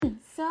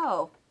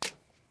So.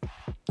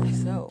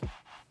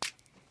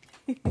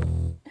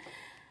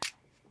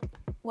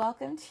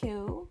 Welcome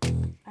to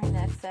our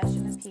next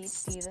session of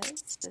PhD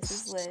Divas. This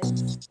is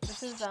Liz.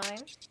 This is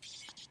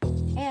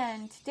Zine.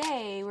 And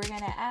today we're going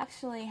to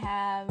actually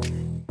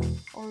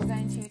we're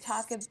going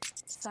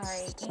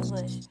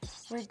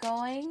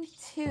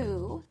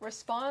to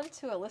respond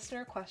to a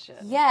listener question.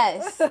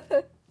 Yes.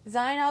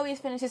 Zine always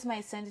finishes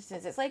my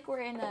sentences. It's like we're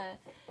in a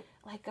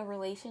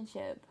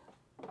relationship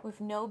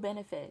with no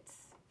benefits.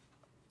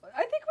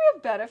 I think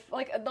we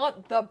have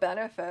not the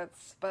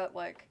benefits, but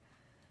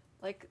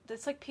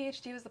it's like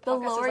PhD was the podcast.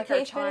 The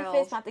lowercase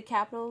benefits, not the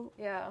capital?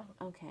 Yeah.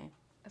 Okay.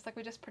 It's like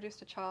we just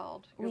produced a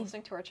child. You're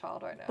listening to our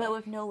child right now. But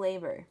with no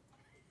labor.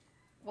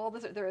 Well,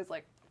 there is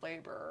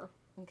labor.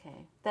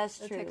 Okay. That's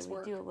true. Takes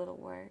work. We do a little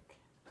work.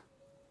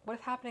 What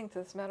is happening to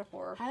this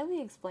metaphor? How do we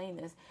explain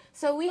this?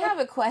 So we have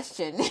a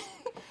question.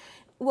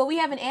 Well, we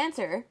have an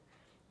answer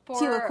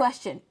to a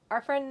question.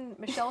 Our friend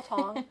Michelle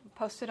Tong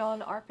posted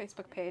on our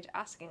Facebook page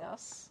asking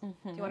us.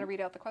 Mm-hmm. Do you want to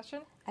read out the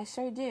question? I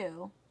sure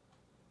do.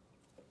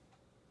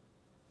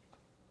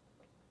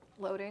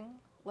 Loading.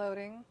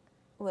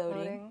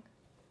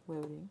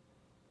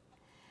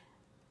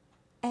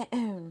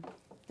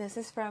 This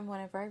is from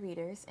one of our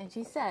readers, and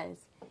she says,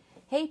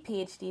 "Hey,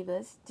 PhD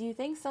Divas, do you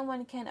think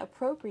someone can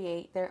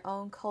appropriate their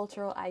own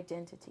cultural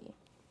identity?"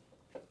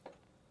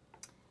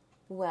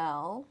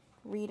 Well,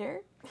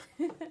 reader.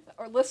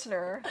 Or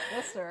listener.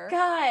 Listener.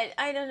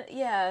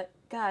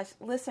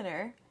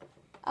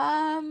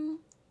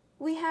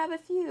 We have a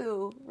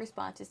few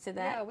responses to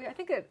that. Yeah, I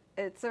think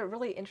it's a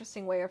really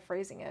interesting way of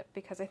phrasing it,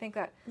 because I think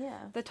that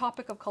the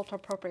topic of cultural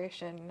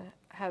appropriation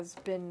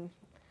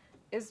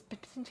is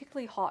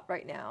particularly hot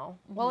right now.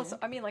 Mm-hmm. Well,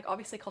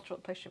 obviously cultural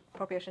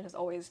appropriation has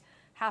always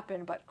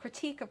happened, but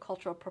critique of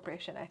cultural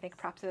appropriation, I think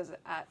perhaps is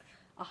at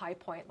a high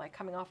point. Like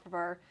coming off of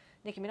our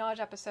Nicki Minaj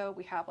episode,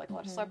 we have a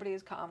lot of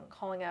celebrities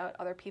calling out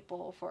other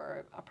people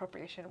for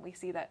appropriation. We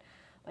see that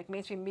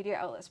mainstream media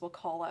outlets will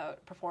call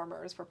out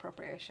performers for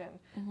appropriation.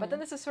 Mm-hmm. But then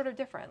this is sort of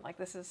different.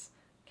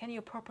 Can you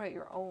appropriate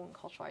your own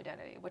cultural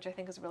identity? Which I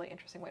think is a really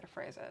interesting way to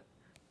phrase it.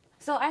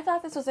 So I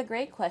thought this was a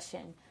great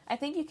question. I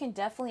think you can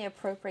definitely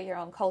appropriate your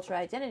own cultural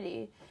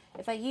identity.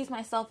 If I use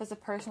myself as a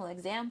personal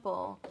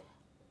example,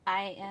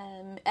 I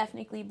am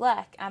ethnically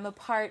black. I'm a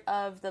part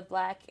of the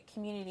black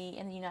community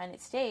in the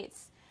United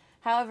States.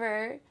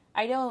 However,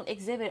 I don't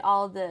exhibit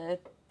all the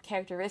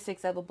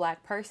characteristics of a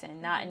black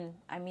person. I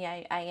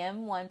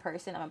am one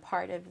person. I'm a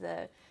part of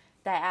the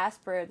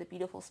diaspora, the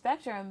beautiful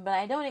spectrum, but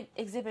I don't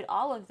exhibit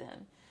all of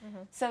them.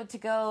 Mm-hmm. So to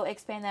go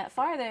expand that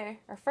further,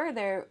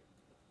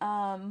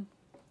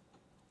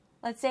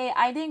 let's say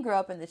I didn't grow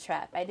up in the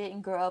trap. I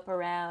didn't grow up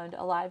around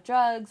a lot of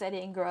drugs. I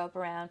didn't grow up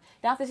around,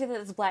 not to say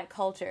that it's black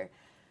culture,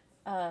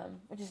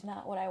 which is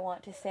not what I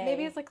want to say.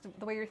 Maybe it's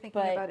the way you're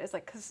thinking about it is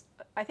because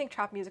I think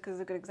trap music is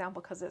a good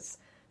example because it's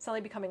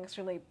suddenly becoming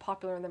extremely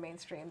popular in the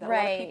mainstream. That a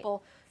lot of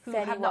people who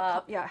have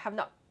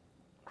not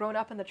grown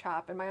up in the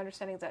trap, and my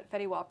understanding is that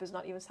Fetty Wap is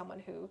not even someone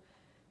who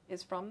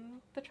is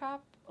from the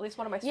trap. At least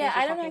one of my students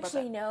I don't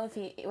actually know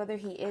whether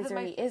he is or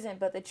he isn't,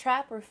 but the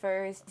trap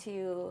refers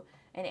to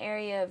an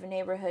area of a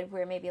neighborhood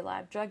where maybe a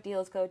lot of drug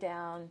deals go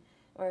down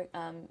or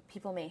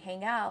people may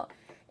hang out.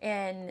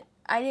 And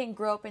I didn't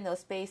grow up in those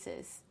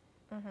spaces.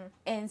 Mm-hmm.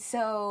 And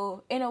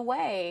so, in a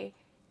way,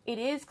 it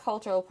is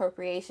cultural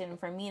appropriation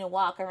for me to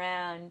walk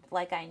around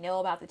like I know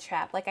about the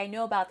trap, like I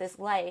know about this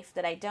life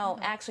that I don't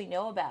actually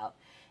know about.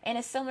 In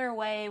a similar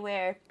way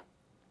where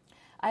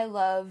I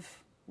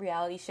love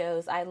reality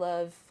shows, I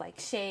love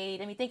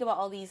Shade. I mean, think about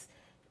all these,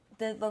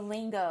 the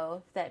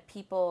lingo that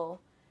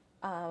people,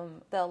 that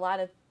a lot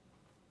of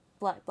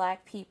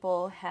black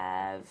people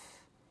have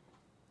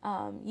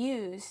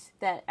used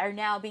that are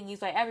now being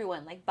used by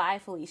everyone, like "Bye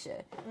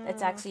Felicia."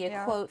 That's actually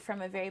a quote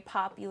from a very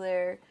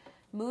popular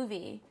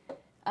movie.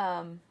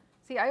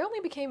 See, I only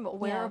became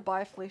aware of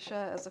Bye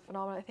Felicia as a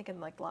phenomenon, I think, in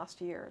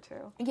last year or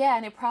two. Yeah,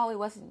 and it probably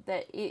wasn't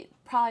that. It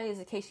probably is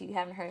a case you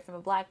haven't heard it from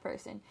a black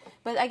person.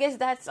 But I guess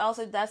that's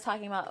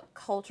talking about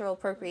cultural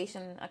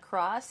appropriation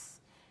across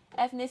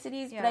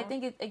ethnicities. Yeah. But I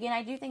think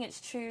I do think it's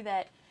true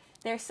that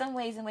there's some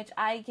ways in which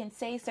I can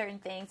say certain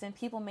things and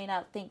people may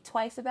not think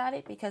twice about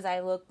it because I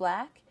look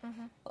black.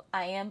 Mm-hmm.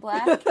 I am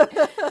black.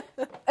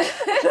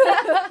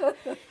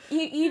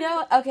 you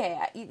know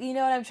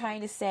what I'm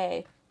trying to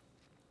say.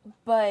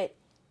 But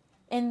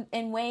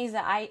in ways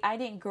that I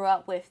didn't grow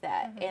up with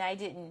that,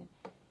 and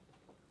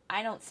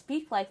I don't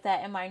speak like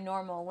that in my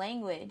normal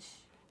language.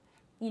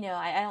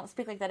 I don't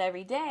speak like that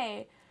every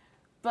day.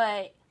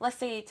 But let's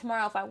say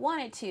tomorrow if I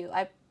wanted to,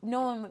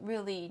 no one would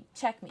really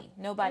check me.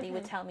 Nobody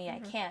would tell me I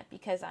can't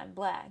because I'm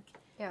black.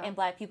 Yeah. And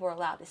black people are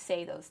allowed to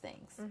say those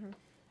things. Mm-hmm.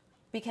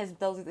 Because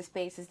those are the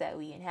spaces that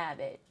we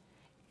inhabit.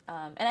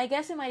 And I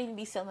guess it might even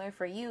be similar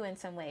for you in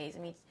some ways. I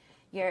mean,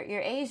 you're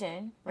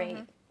Asian, right?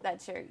 Mm-hmm.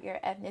 That's your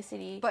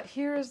ethnicity. But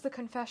here's the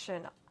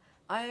confession.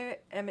 I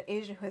am an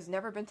Asian who has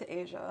never been to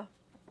Asia.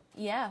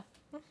 Yeah.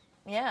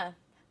 Yeah.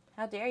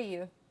 How dare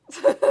you?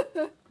 What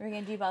are we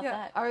going to do about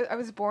that? I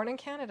was born in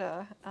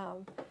Canada.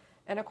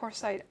 And of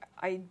course,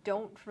 I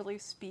don't really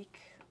speak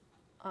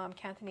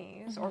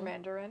Cantonese or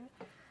Mandarin,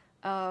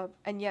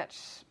 and yet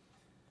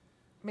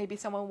maybe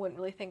someone wouldn't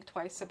really think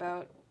twice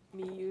about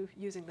me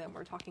using them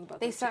or talking about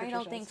them. They certainly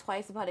don't think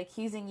twice about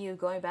accusing you of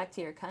going back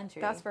to your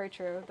country. That's very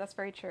true. That's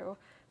very true.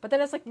 But then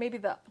it's like maybe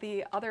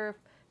the other,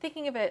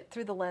 thinking of it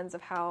through the lens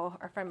of how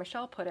our friend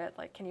Michelle put it,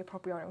 like, can you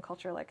appropriate your own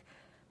culture? Like,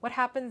 what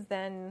happens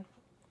then,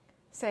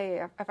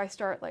 say, if I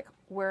start, like,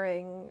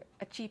 wearing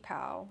a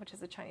qipao, which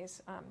is a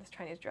Chinese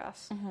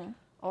dress,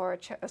 or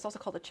it's also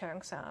called a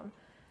cheongsam,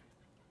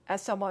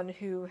 as someone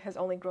who has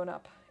only grown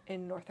up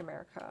in North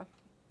America.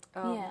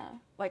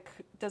 Like,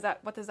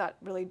 what does that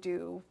really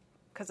do?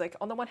 Because, like,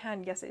 on the one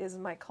hand, yes, it is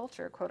my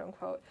culture, quote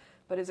unquote,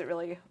 but is it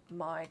really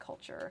my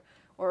culture?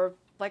 Or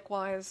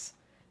likewise,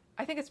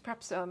 I think it's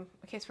perhaps a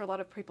case for a lot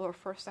of people who are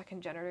first,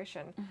 second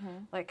generation.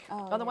 Like,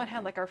 on the one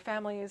hand, like, our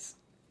families,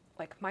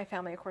 like my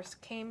family, of course,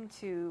 came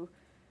to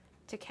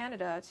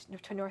Canada,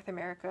 to North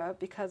America,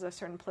 because of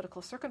certain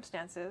political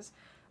circumstances.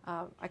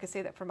 I could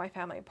say that for my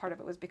family, part of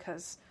it was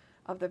because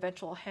of the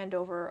eventual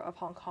handover of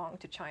Hong Kong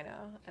to China,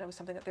 and it was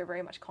something that they're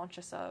very much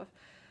conscious of.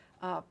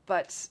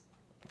 But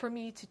for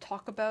me to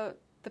talk about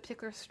the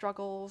particular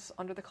struggles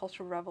under the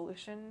Cultural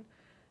Revolution,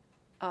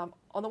 on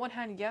the one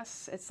hand,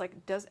 yes, it's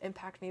like, does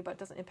impact me, but it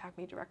doesn't impact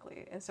me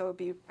directly. And so it would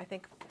be, I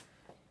think,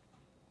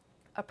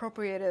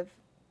 appropriative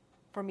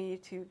for me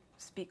to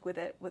speak with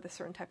it with a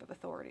certain type of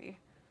authority.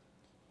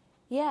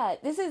 Yeah,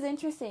 this is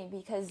interesting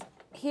because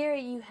here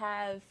you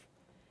have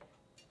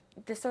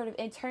the sort of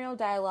internal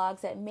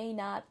dialogues that may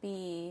not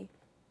be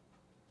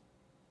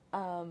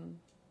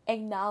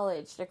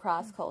acknowledged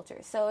across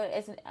cultures. So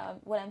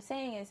what I'm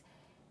saying is,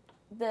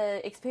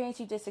 the experience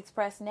you just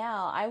expressed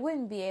now, I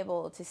wouldn't be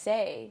able to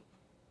say,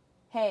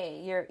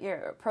 hey, you're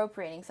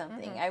appropriating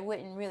something. I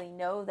wouldn't really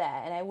know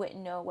that, and I wouldn't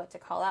know what to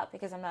call out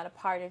because I'm not a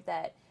part of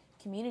that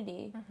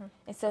community.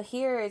 And so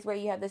here is where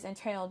you have this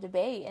internal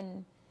debate.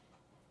 And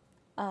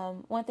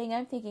one thing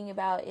I'm thinking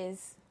about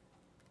is,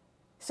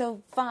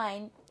 so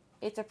fine,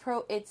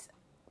 it's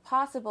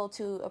possible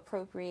to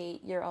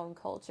appropriate your own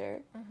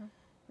culture.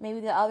 Maybe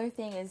the other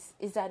thing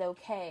is that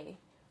okay?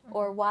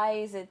 Or why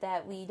is it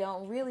that we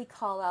don't really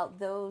call out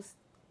those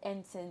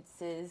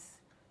instances,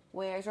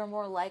 whereas we're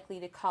more likely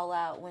to call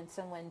out when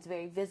someone's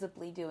very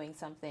visibly doing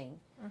something,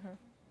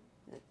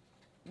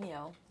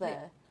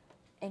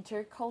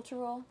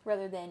 intercultural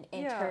rather than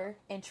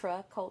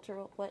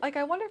intracultural. Like,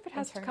 I wonder if it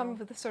has to come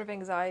with this sort of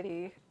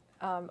anxiety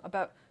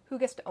about who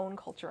gets to own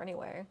culture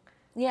anyway.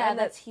 Yeah, and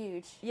that's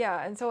huge.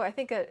 Yeah, and so I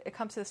think it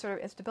comes to this sort of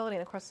instability,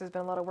 and of course there's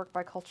been a lot of work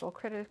by cultural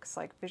critics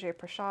like Vijay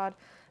Prashad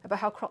about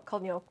how,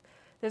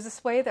 there's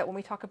this way that when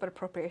we talk about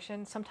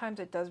appropriation, sometimes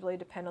it does really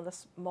depend on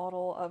this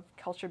model of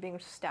culture being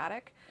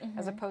static,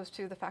 as opposed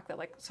to the fact that,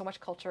 like, so much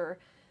culture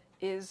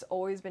is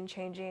always been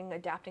changing,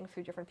 adapting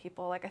through different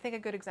people. Like, I think a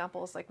good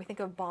example is, like, we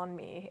think of banh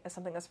mi as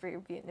something that's very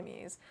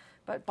Vietnamese,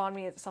 but banh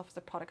mi itself is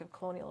a product of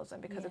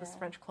colonialism because it was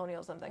French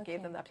colonialism that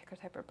gave them that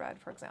particular type of bread,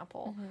 for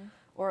example.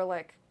 Or,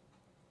 like,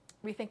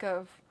 we think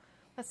of,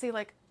 let's see,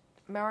 like,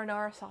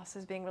 marinara sauce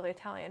as being really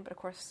Italian, but of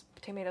course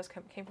tomatoes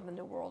came from the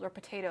New World, or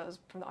potatoes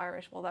from the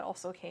Irish. Well, that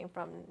also came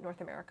from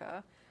North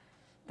America.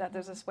 That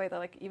there's this way that,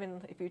 like,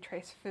 even if you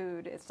trace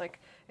food, it's like,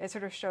 it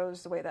sort of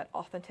shows the way that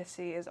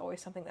authenticity is always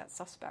something that's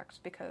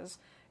suspect, because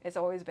it's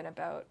always been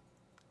about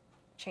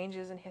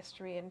changes in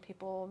history and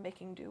people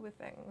making do with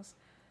things.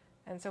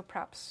 And so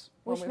perhaps...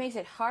 Which makes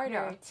it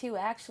harder to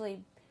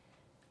actually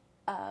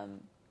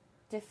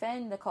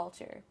defend the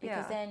culture,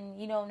 because then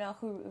you don't know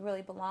who it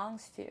really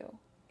belongs to.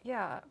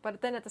 Yeah,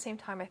 but then at the same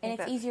time, I think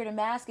it's easier to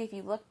mask if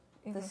you look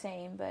the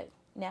same, but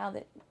now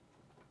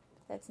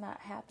that's not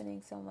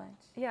happening so much.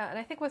 Yeah, and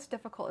I think what's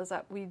difficult is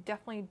that we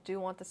definitely do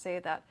want to say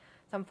that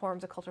some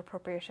forms of cultural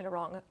appropriation are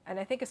wrong, and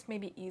I think it's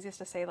maybe easiest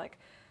to say, like,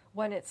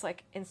 when it's,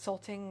 like,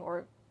 insulting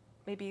or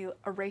maybe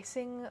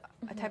erasing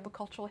a type of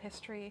cultural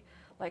history,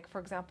 like, for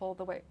example,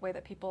 the way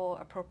that people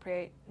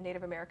appropriate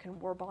Native American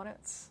war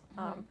bonnets,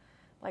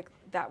 like,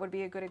 that would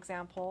be a good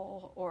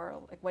example,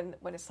 or, like,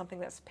 when it's something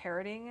that's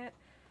parodying it.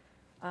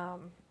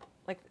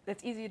 Like,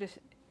 that's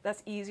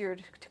easier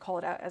to call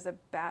it out as a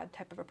bad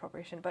type of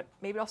appropriation, but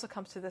maybe it also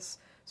comes to this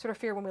sort of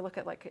fear when we look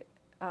at, like,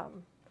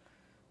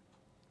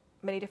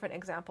 many different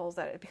examples,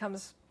 that it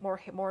becomes more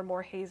and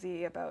more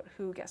hazy about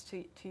who gets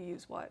to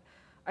use what.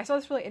 I saw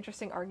this really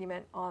interesting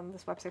argument on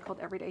this website called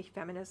Everyday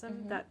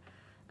Feminism that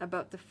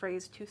about the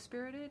phrase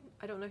two-spirited.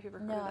 I don't know if you've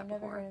ever heard of that before.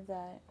 No, I've never heard of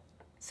that.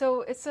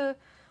 So it's a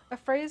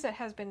phrase that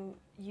has been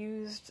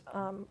used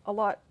a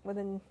lot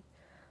within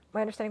my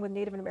understanding with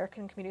Native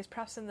American communities,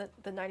 perhaps in the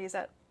 90s,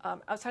 that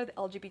outside of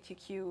the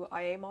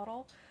LGBTQIA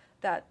model,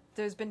 that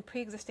there's been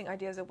pre-existing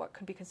ideas of what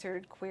could be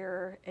considered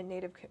queer in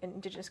Native and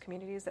Indigenous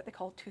communities that they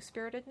call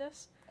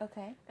two-spiritedness.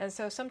 Okay. And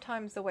so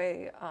sometimes the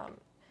way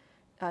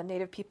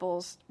Native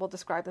peoples will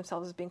describe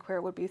themselves as being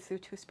queer would be through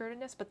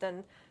two-spiritedness, but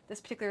then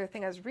this particular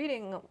thing I was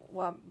reading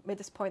made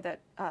this point that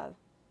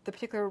the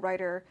particular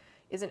writer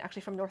isn't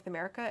actually from North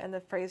America, and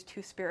the phrase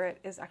two-spirit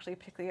is actually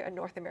particularly a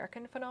North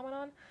American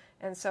phenomenon.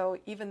 And so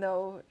even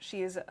though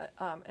she is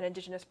an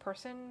Indigenous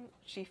person,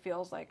 she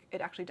feels like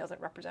it actually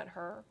doesn't represent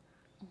her.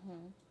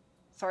 Mm-hmm.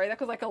 Sorry, that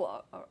was like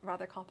a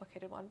rather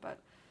complicated one, but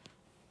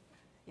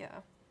yeah.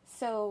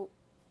 So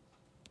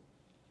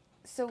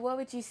what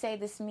would you say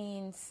this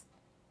means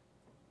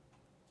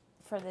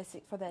for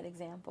that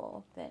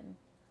example then?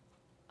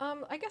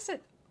 I guess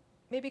it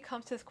maybe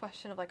comes to this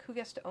question of like who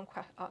gets to own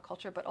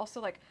culture, but also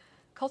like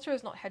culture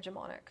is not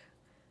hegemonic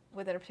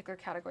within a particular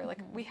category. Like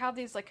we have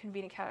these like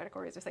convenient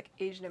categories. There's like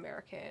Asian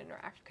American or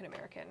African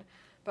American,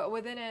 but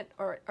within it,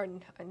 or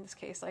in this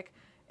case, like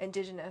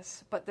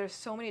Indigenous. But there's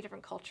so many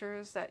different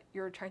cultures that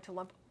you're trying to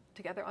lump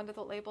together under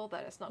the label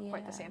that it's not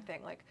quite the same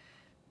thing. Like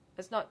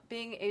it's not,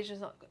 being Asian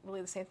is not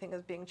really the same thing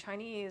as being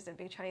Chinese, and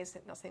being Chinese is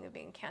not the same as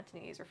being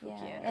Cantonese or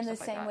Fujian. Yeah, in the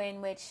same way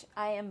in which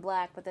I am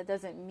Black, but that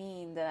doesn't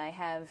mean that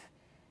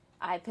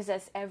I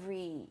possess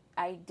every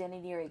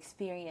identity or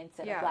experience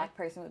that a Black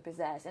person would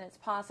possess. And it's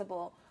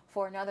possible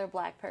for another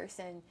Black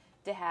person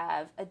to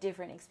have a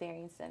different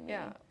experience than me.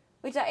 Yeah.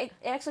 Which it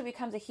actually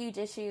becomes a huge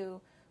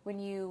issue when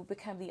you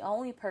become the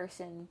only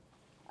person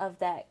of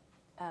that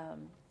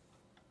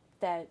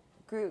that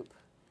group.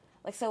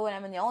 Like, so when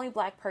I'm the only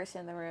Black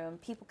person in the room,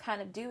 people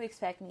kind of do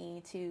expect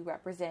me to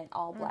represent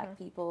all Black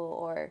people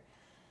or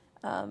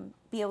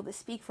be able to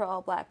speak for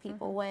all Black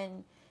people,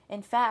 when,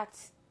 in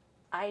fact,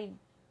 I'm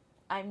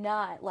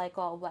not like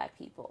all Black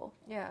people.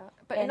 Yeah.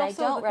 And I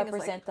don't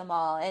represent them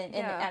all, and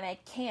I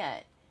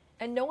can't.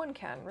 And no one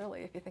can,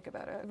 really, if you think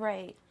about it.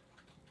 Right.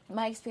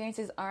 My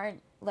experiences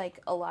aren't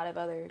like a lot of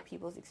other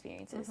people's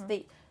experiences.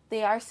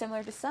 They are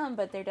similar to some,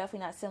 but they're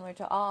definitely not similar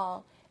to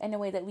all in the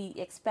way that we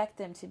expect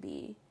them to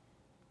be.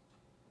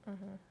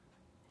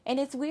 And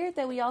it's weird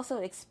that we also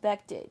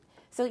expect it.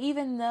 So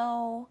even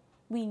though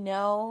we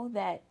know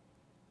that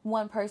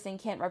one person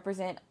can't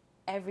represent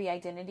every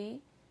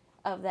identity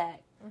of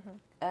that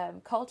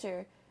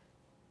culture,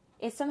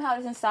 it somehow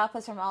doesn't stop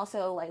us from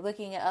also like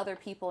looking at other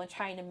people and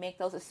trying to make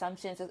those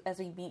assumptions as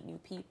we meet new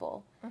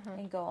people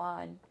and go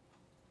on.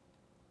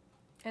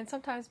 And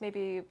sometimes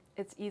maybe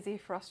it's easy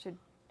for us to,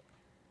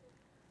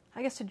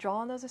 I guess, to draw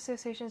on those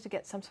associations to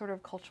get some sort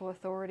of cultural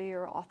authority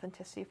or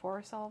authenticity for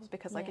ourselves.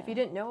 Because, like, if you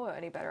didn't know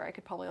any better, I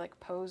could probably, like,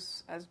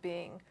 pose as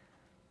being,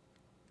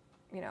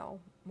 you know,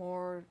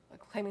 more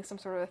like, claiming some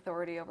sort of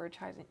authority over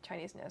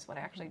Chineseness when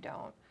I actually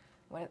don't,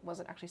 when it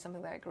wasn't actually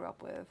something that I grew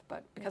up with.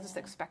 But because it's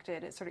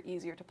expected, it's sort of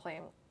easier to play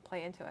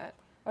into it.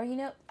 Or, you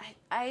know,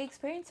 I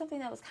experienced something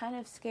that was kind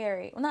of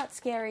scary. Well, not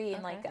scary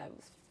and, like, I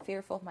was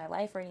fearful of my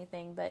life or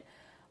anything, but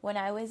when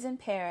I was in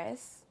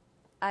Paris,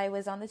 I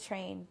was on the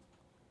train,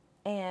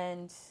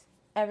 and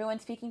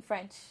everyone's speaking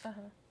French.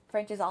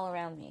 French is all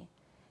around me.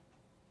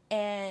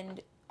 And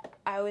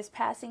I was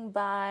passing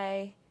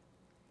by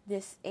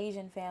this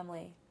Asian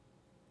family,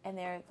 and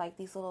they're like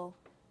these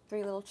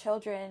three little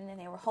children, and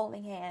they were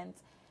holding hands,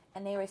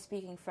 and they were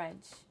speaking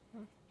French.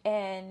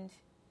 And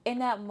in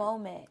that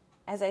moment,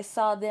 as I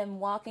saw them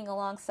walking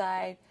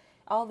alongside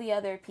all the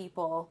other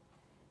people,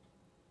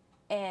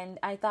 and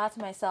I thought to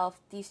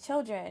myself, these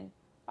children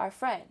are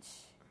French.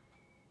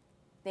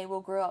 They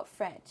will grow up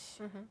French,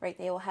 right?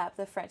 They will have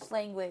the French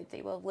language.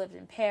 They will live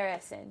in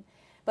Paris,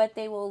 but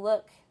they will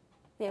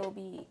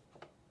be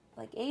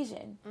like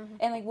Asian.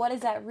 And like, what does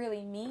that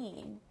really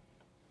mean?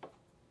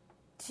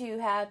 To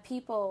have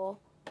people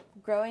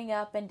growing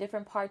up in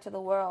different parts of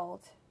the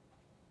world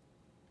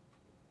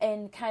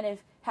and kind of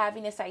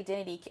having this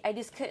identity. I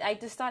just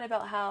thought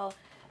about how,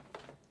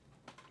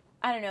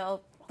 I don't know,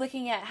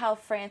 looking at how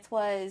France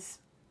was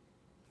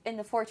in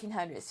the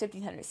 1400s,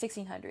 1500s,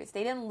 1600s.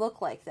 They didn't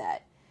look like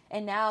that.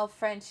 And now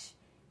French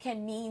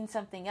can mean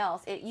something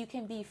else. You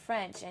can be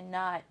French and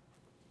not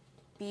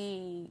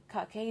be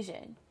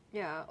Caucasian.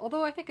 Yeah,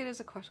 although I think it is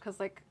a question, because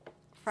like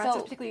France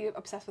is particularly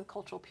obsessed with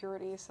cultural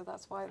purity, so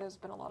that's why there's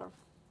been a lot of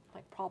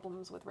like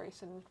problems with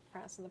race in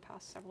France in the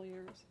past several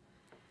years.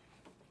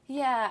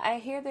 Yeah, I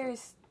hear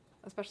there's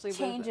especially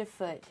change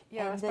afoot.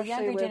 Yeah, and the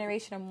younger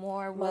generation are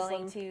more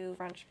willing to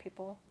French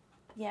people.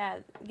 Yeah,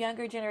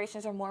 younger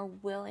generations are more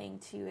willing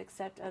to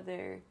accept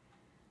other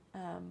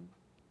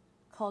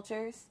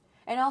cultures.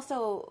 And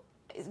also,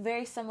 it's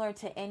very similar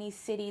to any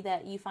city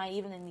that you find,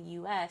 even in the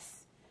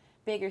U.S.,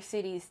 bigger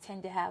cities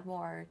tend to have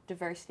more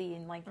diversity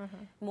and, like,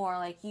 more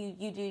like,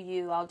 you do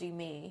you, I'll do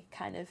me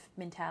kind of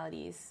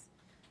mentalities.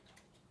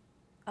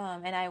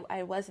 And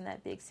I was in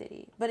that big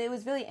city. But it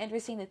was really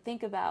interesting to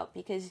think about,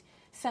 because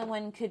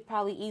someone could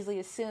probably easily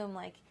assume,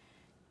 like,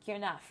 you're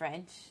not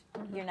French,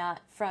 you're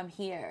not from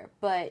here.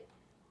 But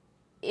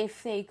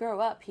if they grow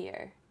up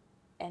here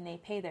and they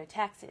pay their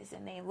taxes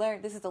and they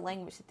learn, this is the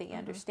language that they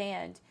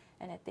understand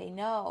and that they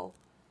know,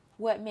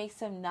 what makes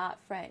them not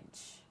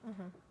French?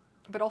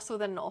 But also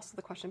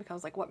the question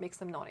becomes, like, what makes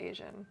them not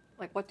Asian?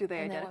 Like, what do they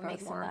identify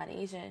with more? What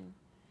makes them not Asian?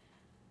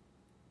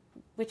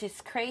 Which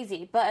is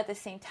crazy. But at the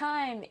same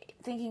time,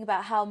 thinking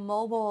about how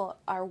mobile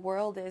our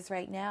world is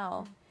right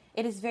now,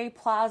 it is very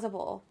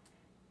plausible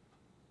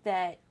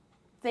that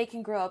they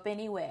can grow up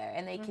anywhere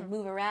and they can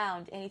move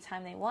around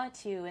anytime they want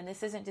to. And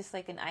this isn't just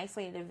like an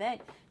isolated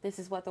event. This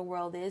is what the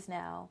world is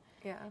now.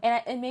 Yeah.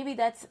 And maybe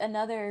that's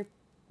another,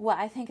 what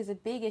I think is a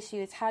big issue,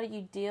 is how do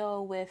you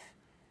deal with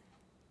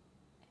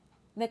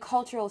the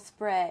cultural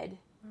spread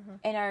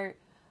and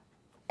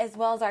as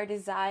well as our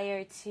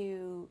desire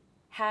to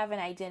have an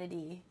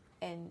identity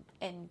and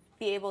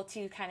be able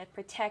to kind of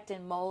protect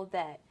and mold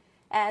that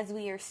as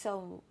we are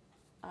so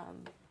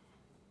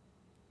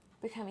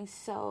becoming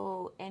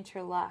so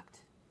interlocked.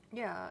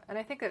 Yeah, and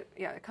I think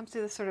it comes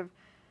to this sort of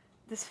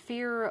this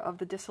fear of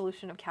the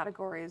dissolution of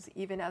categories,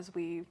 even as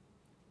we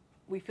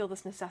feel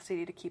this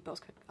necessity to keep those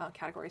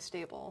categories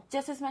stable.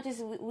 Just as much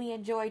as we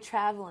enjoy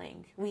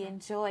traveling, we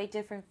enjoy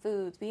different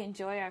foods, we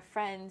enjoy our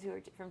friends who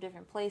are from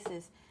different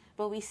places,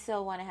 but we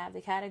still want to have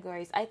the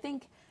categories. I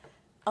think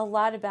a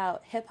lot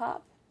about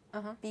hip-hop,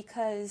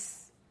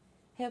 because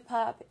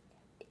hip-hop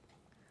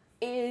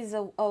is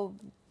an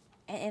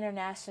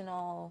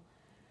international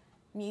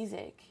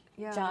music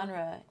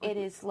genre. It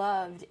is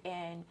loved,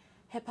 and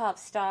hip-hop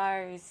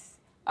stars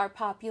are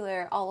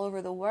popular all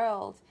over the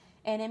world.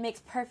 And it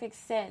makes perfect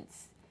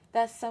sense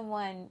that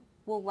someone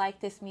will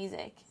like this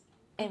music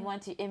and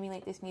want to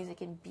emulate this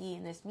music and be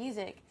in this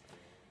music.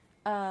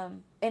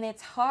 And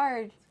it's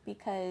hard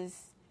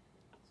because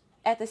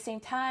at the same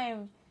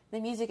time, the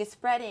music is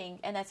spreading,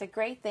 and that's a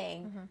great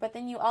thing. But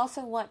then you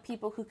also want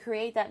people who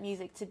create that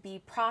music to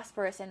be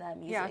prosperous in that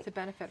music. Yeah, to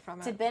benefit from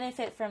it. To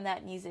benefit from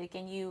that music.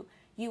 And you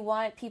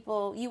want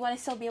people, you want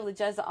to still be able to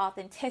judge the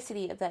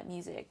authenticity of that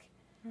music.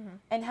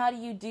 And how do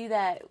you do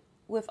that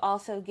with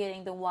also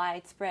getting the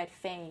widespread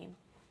fame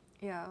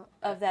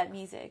of that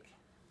music?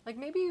 Like,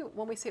 maybe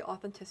when we say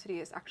authenticity,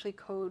 it's actually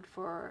code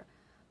for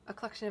a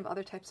collection of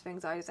other types of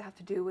anxieties that have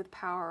to do with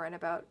power and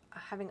about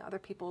having other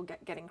people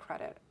getting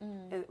credit,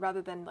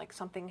 rather than like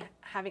something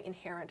having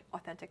inherent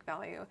authentic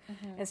value.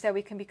 Instead,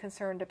 we can be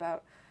concerned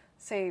about,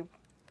 say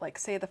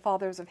the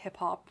fathers of hip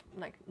hop,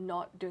 like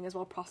not doing as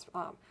well,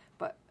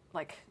 but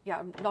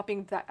not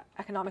being that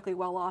economically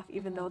well off,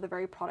 even though the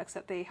very products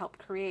that they helped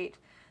create,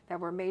 that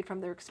were made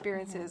from their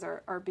experiences,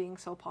 are being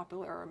so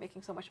popular or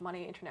making so much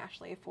money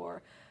internationally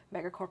for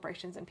mega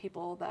corporations and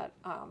people that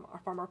are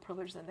far more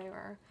privileged than they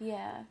are.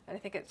 Yeah. And I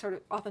think it sort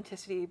of,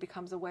 authenticity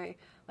becomes a way,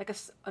 like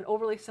an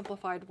overly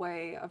simplified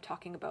way of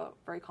talking about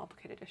very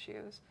complicated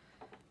issues.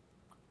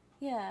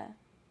 Yeah.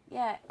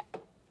 Yeah.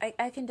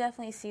 I can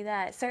definitely see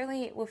that.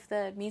 Certainly with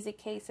the music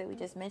case that we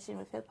just mentioned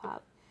with hip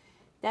hop,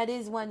 that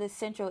is one of the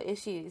central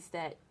issues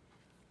that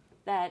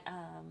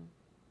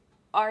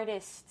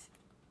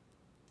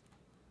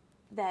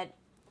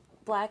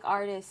black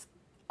artists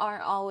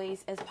aren't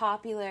always as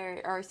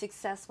popular or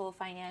successful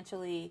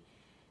financially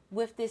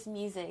with this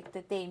music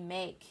that they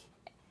make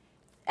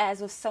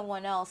as with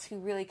someone else who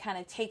really kind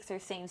of takes their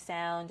same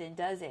sound and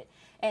does it.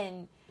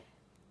 And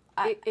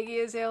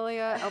Iggy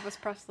Azalea,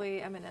 Elvis Presley,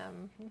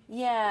 Eminem.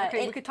 Yeah.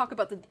 Okay, we could talk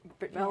about the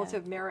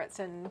relative merits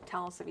and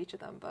talents of each of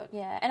them, but...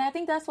 Yeah, and I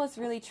think that's what's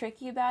really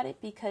tricky about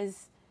it,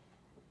 because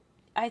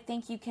I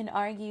think you can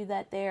argue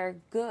that they're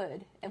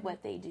good at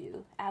what they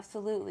do,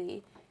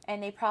 absolutely.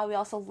 And they probably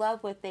also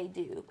love what they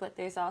do, but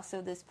there's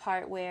also this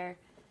part where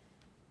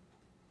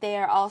they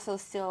are also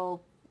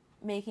still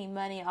making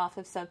money off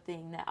of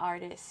something that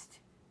artists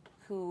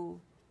who...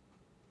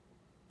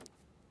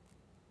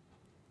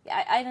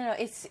 I don't know.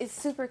 It's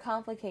super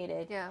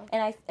complicated. Yeah.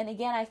 And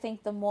again, I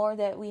think the more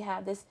that we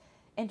have this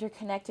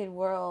interconnected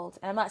world,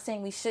 and I'm not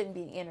saying we shouldn't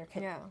be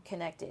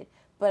interconnected,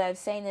 but I'm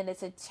saying that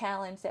it's a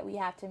challenge that we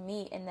have to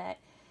meet, and that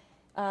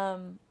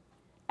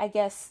I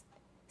guess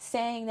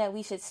saying that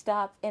we should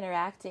stop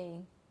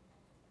interacting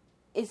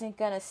isn't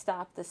going to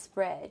stop the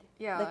spread.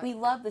 Yeah. Like, we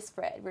love the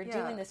spread. We're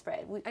doing the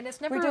spread. And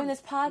it's never... We're doing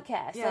this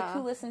podcast. Yeah. Like,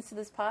 who listens to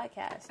this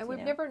podcast? And we've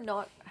never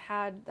not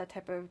had that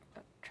type of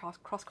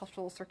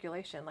cross-cultural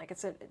circulation. Like,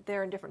 it's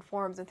there in different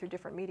forms and through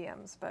different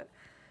mediums. But,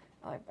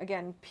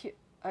 again,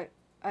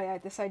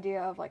 this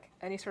idea of, like,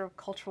 any sort of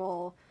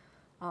cultural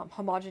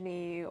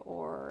homogeny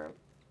or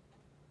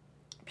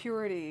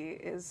purity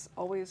is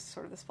always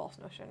sort of this false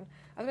notion.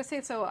 I was going to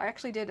say, so I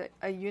actually did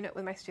a unit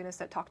with my students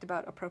that talked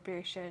about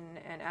appropriation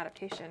and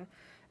adaptation,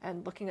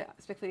 and looking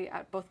specifically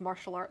at both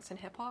martial arts and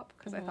hip-hop,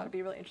 because I thought it'd be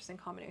a really interesting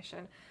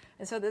combination.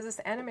 And so there's this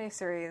anime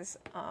series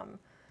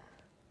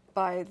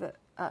by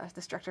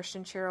this director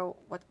Shinichiro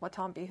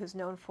Watanabe, who's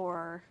known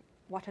for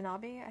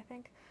Watanabe, I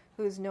think,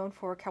 who's known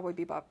for Cowboy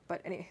Bebop,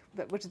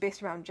 which is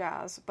based around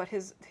jazz. But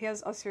he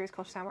has a series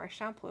called Samurai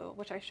Champloo,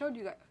 which I showed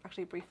you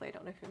actually briefly. I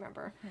don't know if you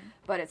remember,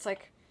 but it's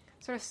like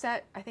sort of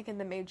set, I think, in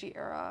the Meiji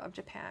era of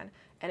Japan,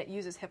 and it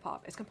uses hip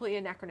hop. It's completely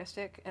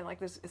anachronistic, and like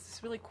it's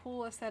this really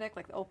cool aesthetic.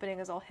 Like the opening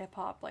is all hip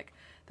hop. Like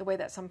the way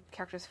that some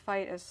characters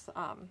fight is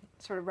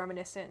sort of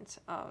reminiscent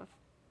of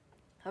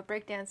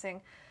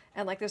breakdancing.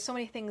 And like there's so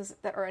many things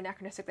that are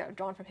anachronistic that are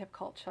drawn from hip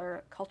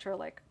culture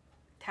like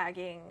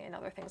tagging and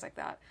other things like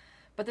that.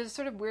 But there's a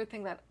sort of weird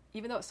thing that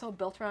even though it's so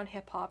built around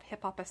hip hop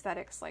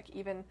aesthetics, like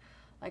even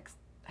like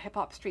hip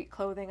hop street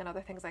clothing and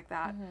other things like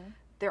that,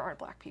 there aren't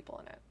black people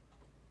in it.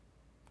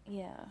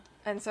 Yeah.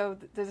 And so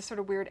there's a sort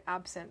of weird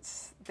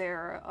absence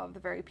there of the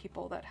very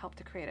people that helped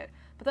to create it.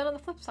 But then on the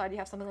flip side, you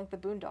have something like the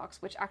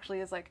Boondocks, which actually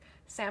is like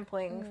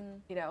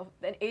sampling,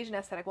 an Asian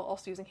aesthetic while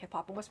also using hip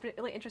hop. And what's been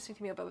really interesting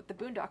to me about the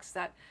Boondocks is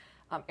that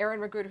Aaron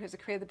Magruder, who's the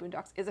creator of the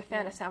Boondocks, is a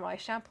fan of Samurai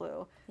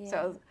Champloo. Yeah.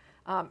 So,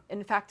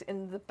 in fact,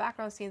 in the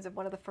background scenes of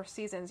one of the first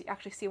seasons, you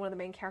actually see one of the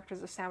main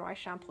characters of Samurai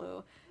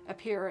Champloo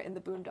appear in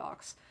the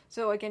Boondocks.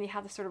 So again, you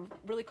have this sort of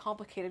really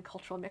complicated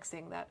cultural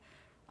mixing that.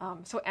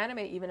 So anime,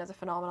 even as a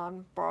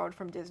phenomenon, borrowed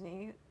from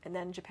Disney, and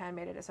then Japan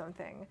made it its own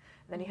thing.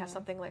 And then you have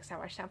something like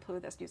Samurai Champloo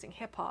that's using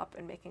hip hop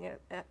and making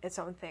it its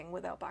own thing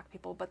without black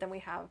people. But then we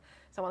have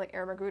someone like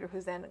Aaron Magruder,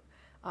 who's then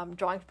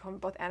drawing from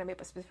both anime,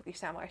 but specifically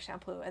Samurai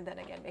Champloo, and then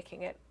again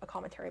making it a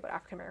commentary about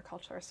African American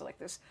culture. So like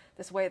this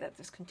way that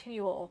there's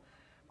continual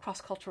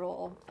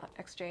cross-cultural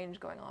exchange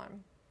going on,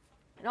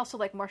 and also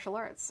like martial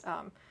arts.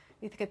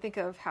 You can think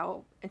of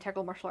how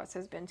integral martial arts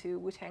has been to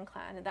Wu-Tang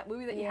Clan, and that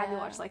movie that you had me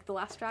watch, like The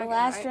Last Dragon. The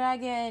Last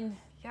Dragon.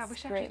 Yeah, we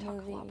should actually talk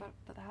a lot about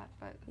that.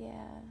 But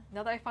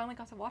now that I finally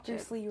got to watch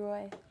Bruce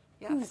Leroy.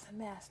 Yes. Who's the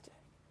master?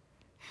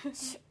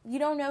 You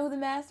don't know who the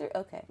master?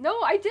 Okay.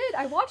 No, I did.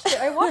 I watched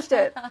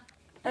it.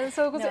 And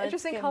so it was an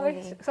interesting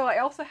comic. So I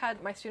also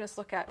had my students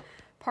look at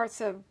parts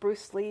of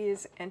Bruce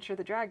Lee's Enter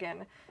the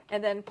Dragon,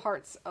 and then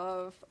parts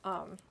of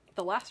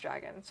The Last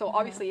Dragon. So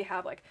obviously you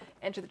have like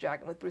Enter the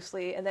Dragon with Bruce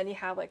Lee, and then you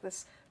have like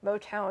this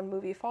Motown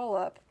movie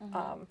follow-up,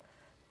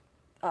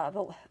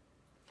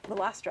 The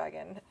Last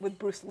Dragon with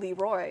Bruce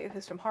Leroy,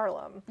 who's from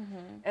Harlem.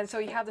 And so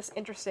you have this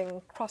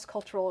interesting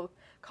cross-cultural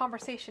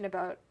conversation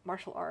about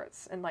martial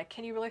arts, and like,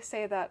 can you really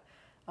say that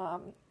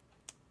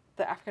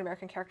the African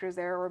American characters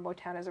there or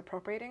Motown is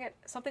appropriating it?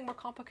 Something more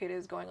complicated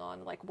is going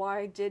on. Like,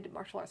 why did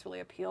martial arts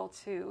really appeal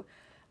to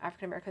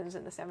African Americans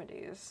in the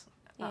 70s?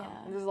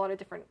 And there's a lot of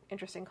different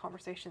interesting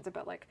conversations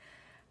about like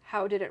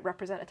how did it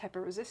represent a type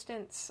of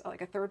resistance, like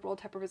a third world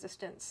type of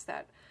resistance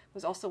that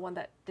was also one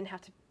that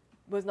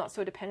was not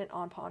so dependent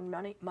upon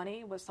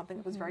money, was something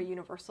that was very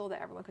universal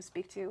that everyone could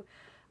speak to.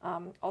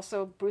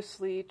 Also, Bruce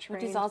Lee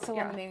trained... Which is also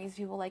one of the main reasons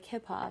people like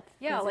hip-hop.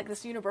 Yeah, like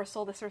this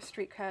universal, this sort of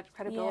street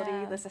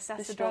credibility, this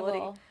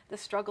accessibility, the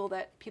struggle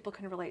that people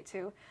can relate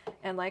to.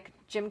 And like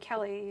Jim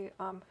Kelly,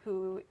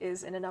 who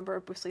is in a number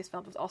of Bruce Lee's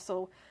films, was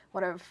also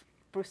one of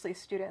Bruce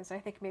Lee's students. And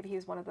I think maybe he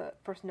was one of the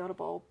first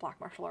notable black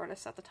martial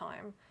artists at the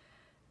time.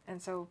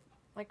 And so,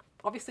 like,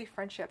 obviously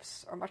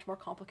friendships are much more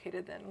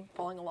complicated than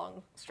falling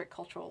along strict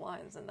cultural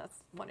lines, and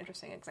that's one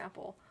interesting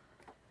example.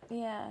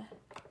 Yeah.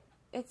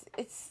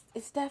 It's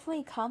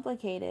definitely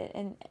complicated,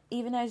 and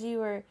even as you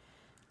were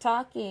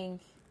talking,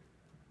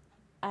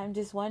 I'm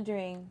just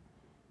wondering,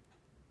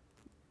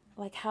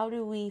 like, how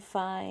do we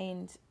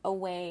find a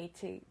way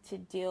to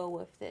deal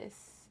with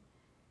this?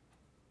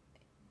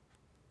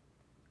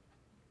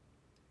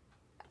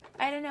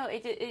 I don't know.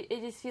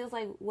 It just feels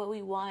like what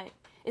we want.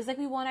 It's like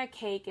we want our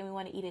cake and we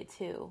want to eat it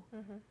too.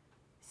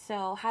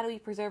 So how do we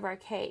preserve our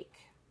cake?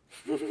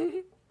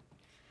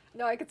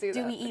 No, I could see that.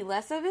 Do we eat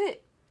less of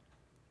it?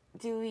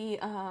 Do we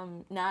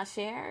not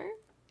share?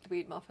 Do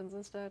we eat muffins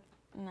instead?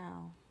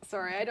 No.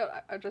 Sorry,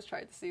 I just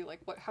tried to see, like,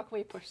 how can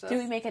we push this? Do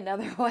we make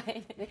another one?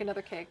 Make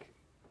another cake.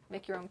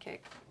 Make your own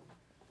cake.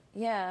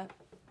 Yeah.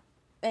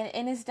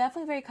 And it's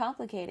definitely very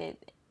complicated.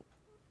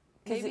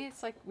 Maybe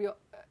it's like,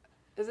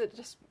 is it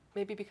just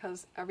maybe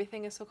because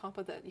everything is so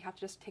complicated that you have to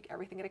just take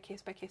everything at a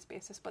case-by-case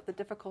basis, but the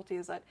difficulty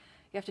is that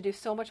you have to do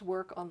so much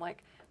work on,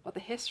 like, what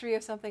the history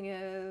of something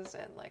is,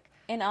 and, like...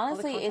 And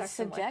honestly, it's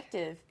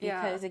subjective,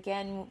 because,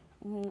 again,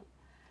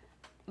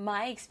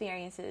 my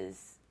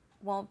experiences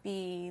won't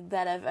be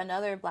that of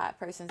another black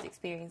person's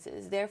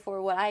experiences.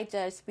 Therefore, what I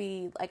judge to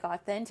be, like,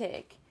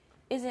 authentic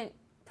isn't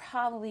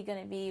probably going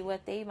to be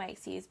what they might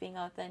see as being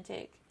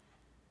authentic.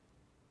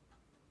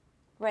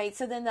 Right?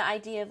 So then the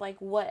idea of, like,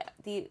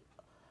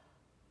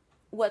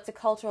 what's a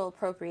cultural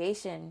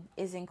appropriation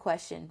is in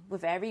question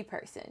with every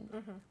person.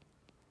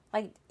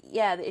 Like,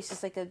 yeah, it's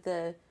just like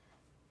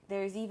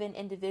there's even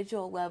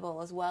individual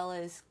level as well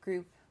as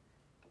group,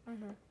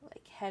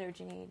 like,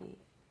 heterogeneity.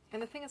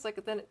 And the thing is,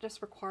 like, then it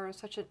just requires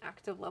such an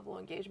active level of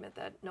engagement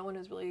that no one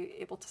is really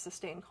able to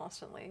sustain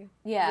constantly.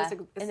 Yeah,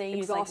 and they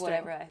use, like,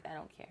 whatever, I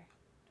don't care.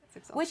 It's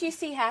exhausting. Which you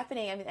see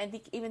happening. I mean, I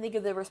think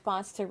of the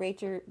response to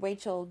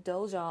Rachel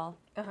Dolezal.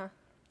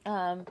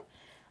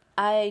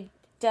 I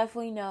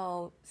definitely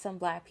know some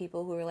black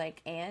people who are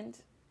like, and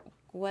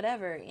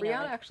whatever.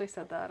 Rihanna actually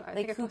said that. I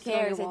think who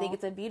cares? I think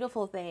it's a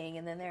beautiful thing.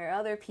 And then there are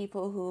other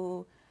people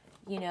who,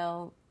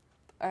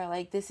 are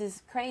like, this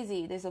is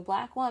crazy. There's a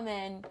black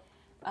woman.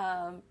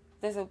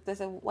 There's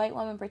a white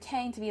woman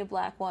pretending to be a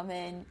black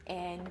woman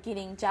and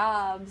getting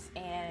jobs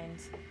and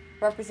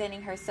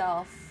representing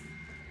herself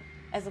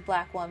as a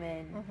black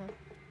woman.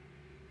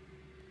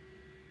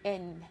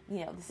 And,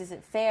 this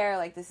isn't fair.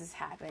 Like, this is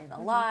happening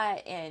a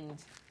lot. And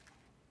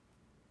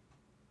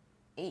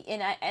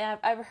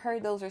I've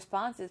heard those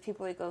responses.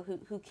 People like go,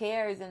 who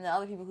cares? And the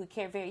other people who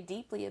care very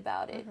deeply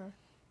about it.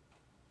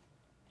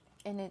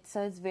 And it's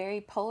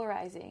very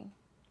polarizing.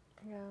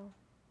 Yeah.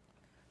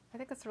 I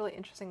think that's a really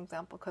interesting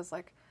example because,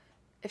 like,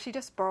 if she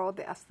just borrowed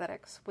the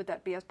aesthetics, would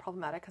that be as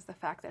problematic as the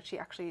fact that she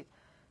actually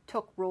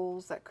took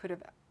roles that could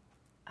have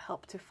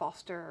helped to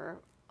foster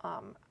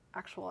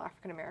actual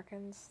African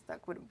Americans that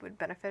would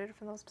benefited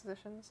from those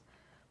positions?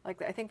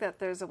 Like, I think that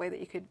there's a way that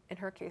you could, in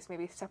her case,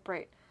 maybe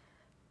separate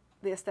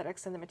the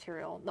aesthetics and the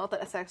material. Not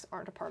that aesthetics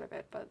aren't a part of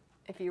it, but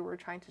if you were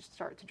trying to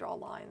start to draw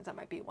lines, that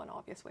might be one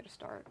obvious way to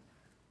start.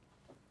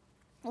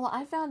 Well,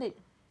 I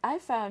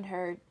found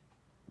her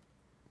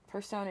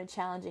persona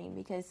challenging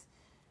because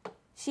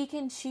she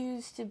can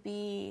choose to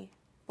be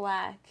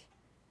black,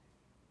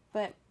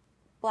 but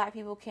black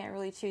people can't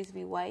really choose to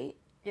be white.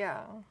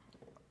 Yeah.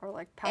 Or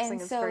like passing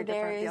is very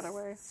different the other way. And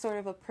so there is sort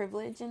of a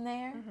privilege in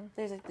there. Mm-hmm.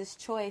 There's like this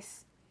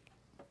choice.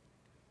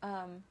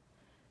 And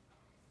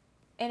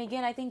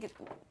again, I think,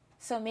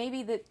 so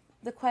maybe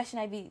the question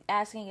I'd be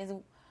asking is,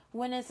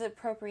 when does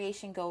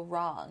appropriation go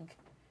wrong?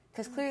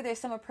 Because clearly there's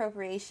some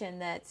appropriation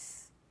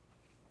that's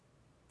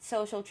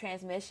social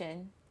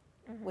transmission,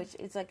 which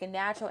is like a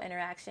natural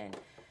interaction.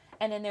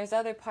 And then there's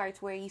other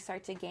parts where you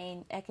start to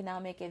gain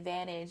economic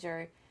advantage,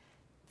 or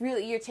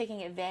really you're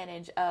taking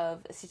advantage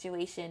of a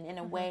situation in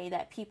a way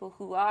that people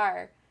who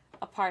are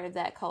a part of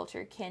that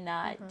culture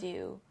cannot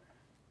do.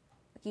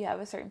 Like, you have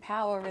a certain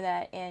power over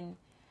that, and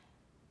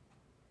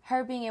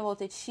her being able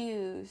to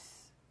choose,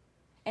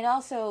 and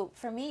also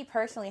for me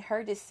personally,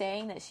 her just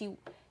saying that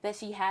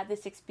she had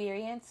this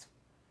experience,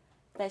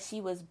 that she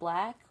was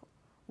black,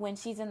 when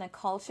she's in a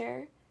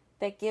culture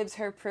that gives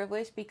her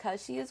privilege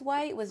because she is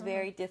white, was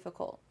very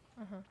difficult.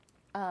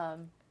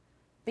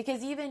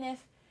 Because even if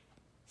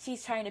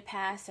she's trying to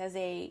pass as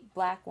a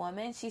black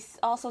woman, she's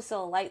also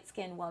still a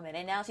light-skinned woman,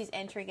 and now she's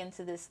entering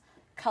into this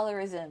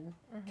colorism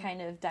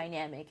kind of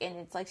dynamic, and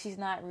it's like she's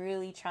not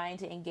really trying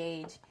to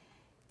engage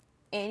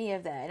any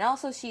of that. And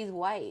also she's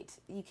white.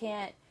 You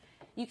can't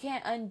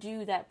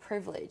undo that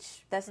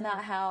privilege. That's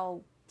not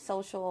how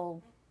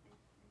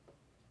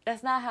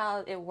that's not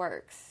how it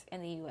works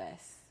in the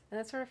U.S. And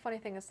that's sort of funny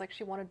thing is, like,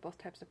 she wanted both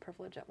types of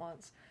privilege at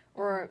once.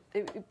 But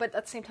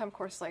at the same time, of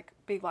course, like,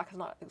 being black is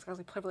not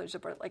exactly privileged,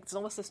 but like, there's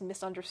almost this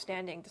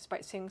misunderstanding,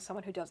 despite seeing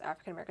someone who does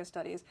African American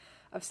studies,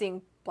 of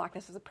seeing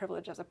blackness as a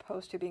privilege as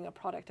opposed to being a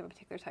product of a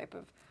particular type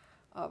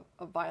of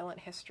violent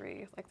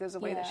history. Like, there's a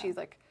way that she's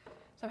like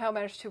somehow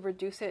managed to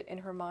reduce it in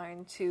her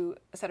mind to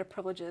a set of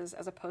privileges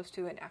as opposed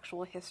to an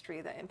actual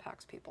history that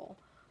impacts people.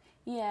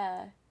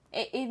 Yeah,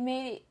 it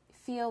made it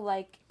feel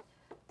like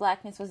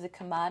blackness was a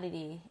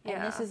commodity,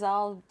 and this is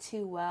all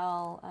too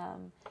well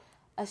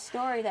a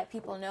story that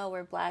people know,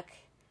 where black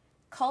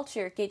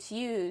culture gets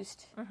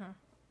used,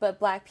 but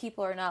black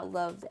people are not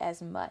loved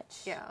as much.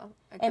 Yeah,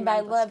 and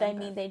by loved, I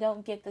mean they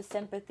don't get the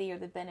sympathy or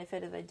the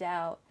benefit of the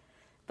doubt.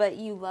 But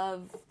you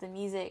love the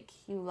music,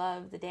 you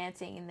love the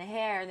dancing and the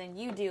hair, then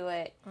you do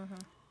it.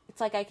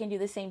 It's like I can do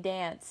the same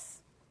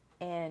dance,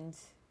 and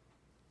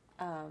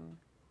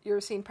you're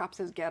seen perhaps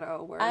as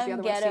ghetto, whereas the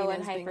other one's ghetto seen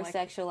and as being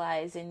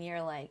hypersexualized, and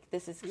you're like,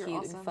 this is cute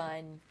awesome. and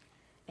fun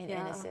and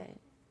innocent.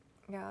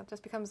 Yeah, it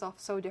just becomes off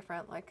so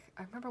different. Like,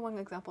 I remember one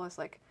example is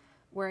like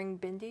wearing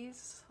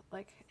bindis,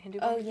 like Hindu.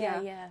 Oh yeah.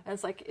 And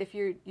it's like, if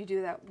you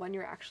do that when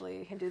you're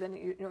actually Hindu,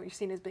 then you're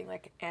seen as being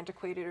like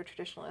antiquated or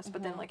traditionalist.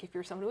 But then like if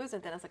you're someone who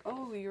isn't, then it's like,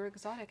 oh, you're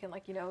exotic, and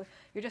like, you're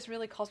just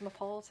really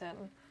cosmopolitan.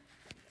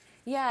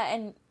 Yeah,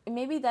 and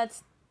maybe that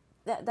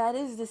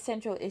is the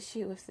central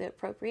issue with the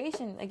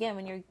appropriation. Again,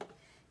 when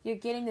you're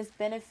getting this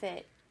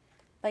benefit,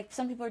 like,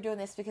 some people are doing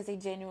this because they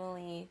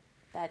genuinely,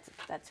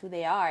 that's who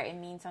they are. It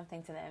means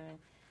something to them,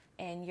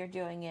 and you're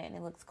doing it and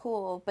it looks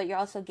cool, but you're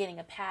also getting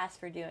a pass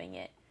for doing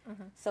it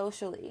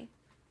socially.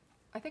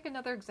 I think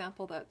another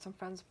example that some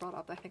friends brought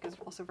up that I think is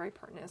also very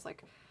pertinent is,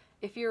 like,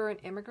 if you're an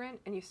immigrant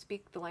and you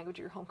speak the language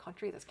of your home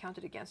country, that's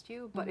counted against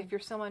you. But if you're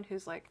someone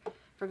who's, like,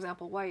 for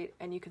example, white,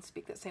 and you can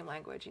speak that same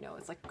language,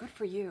 it's like, good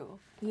for you.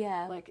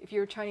 Yeah. Like, if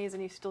you're Chinese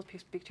and you still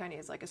speak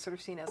Chinese, like, it's sort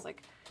of seen as,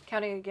 like,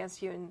 counting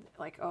against you, and,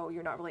 like, oh,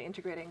 you're not really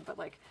integrating. But,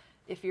 like,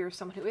 if you're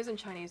someone who isn't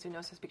Chinese, who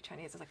knows how to speak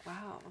Chinese, it's like,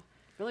 wow,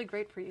 really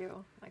great for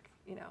you. Like,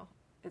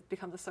 it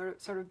becomes a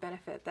sort of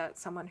benefit that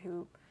someone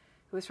who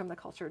is from the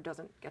culture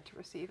doesn't get to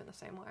receive in the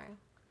same way.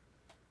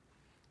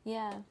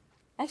 Yeah.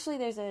 Actually,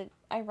 there's an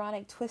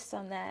ironic twist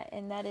on that,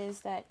 and that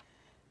is that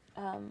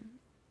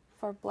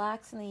for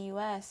blacks in the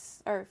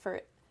U.S., or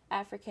for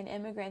African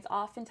immigrants,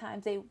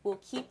 oftentimes they will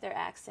keep their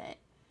accent.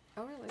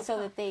 Oh, really? So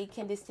that they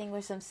can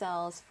distinguish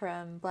themselves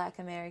from black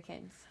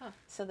Americans.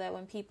 So that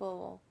when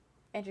people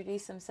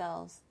introduce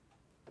themselves,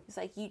 it's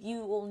like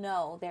you will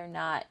know they're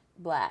not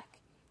black,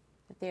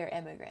 that they're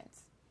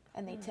immigrants.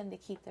 And they tend to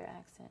keep their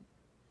accent.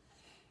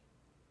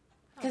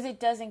 Because it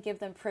doesn't give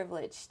them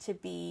privilege to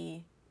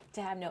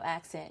have no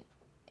accent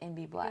and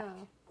be black.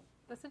 Yeah,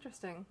 that's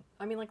interesting.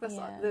 I mean, like, that's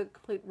the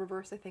complete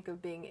reverse, I think,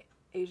 of being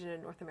Asian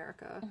in North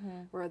America,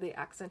 where the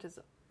accent is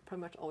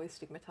pretty much always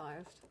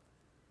stigmatized.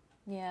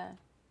 Yeah.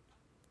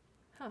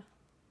 Huh.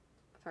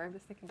 Sorry, I'm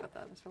just thinking about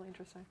that. It's really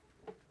interesting.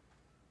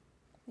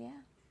 Yeah.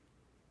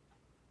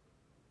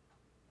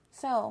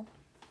 So,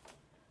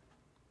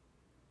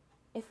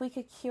 if we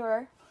could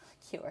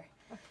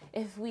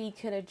if we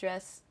could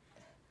address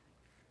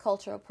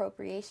cultural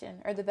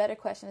appropriation? Or the better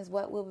question is,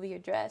 what will be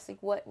addressed?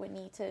 Like, what would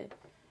need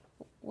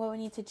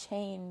to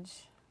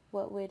change?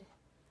 What would...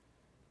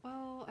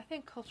 Well, I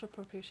think cultural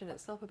appropriation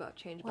itself about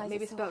change, but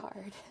maybe it's so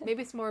hard?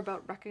 Maybe it's more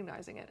about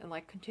recognizing it and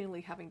like continually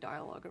having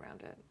dialogue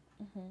around it,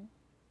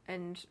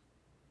 and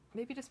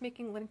maybe just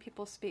letting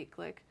people speak.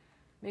 Like,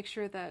 make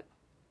sure that,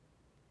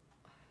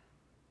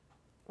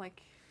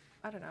 like,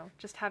 I don't know,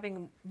 just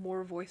having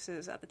more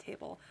voices at the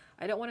table.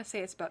 I don't want to say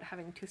it's about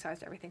having two sides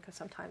to everything, because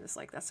sometimes it's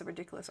like that's a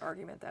ridiculous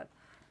argument that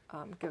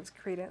gives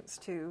credence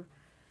to,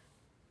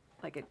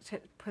 like, it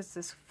puts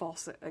this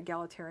false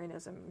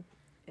egalitarianism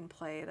in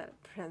play that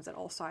pretends that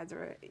all sides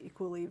are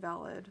equally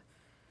valid.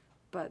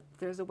 But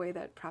there's a way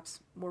that perhaps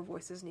more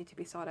voices need to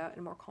be sought out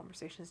and more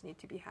conversations need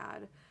to be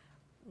had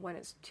when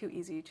it's too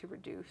easy to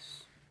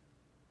reduce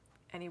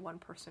any one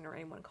person or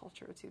any one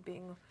culture to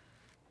being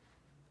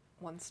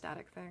one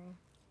static thing.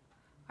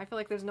 I feel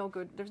like there's no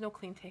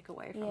clean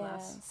takeaway from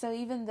this. So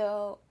you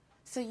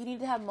need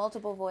to have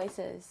multiple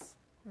voices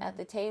at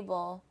the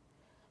table,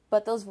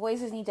 but those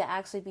voices need to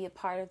actually be a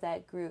part of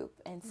that group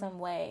in some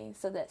way,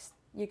 so that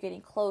you're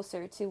getting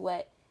closer to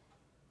what,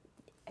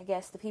 I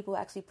guess, the people who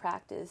actually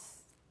practice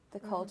the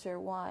culture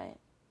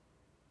want.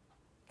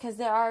 Because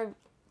there are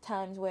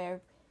times where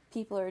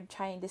people are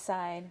trying to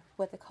decide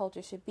what the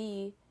culture should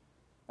be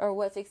or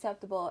what's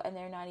acceptable, and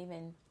they're not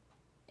even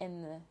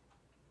in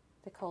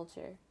the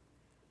culture.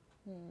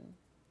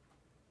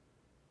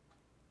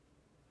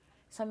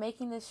 So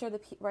making sure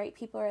the right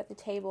people are at the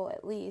table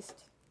at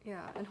least.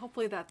 Yeah, and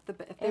hopefully that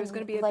if there's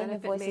going to be a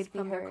benefit made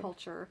from their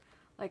culture,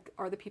 like,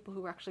 are the people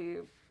who actually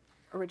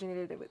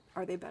originated it,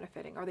 are they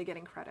benefiting? Are they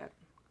getting credit?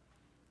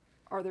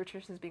 Are their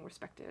traditions being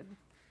respected?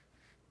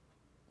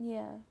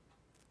 Yeah.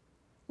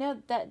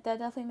 No, that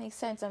definitely makes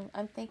sense.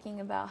 I'm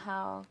thinking about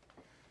how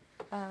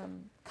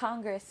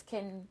Congress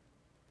can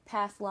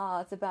pass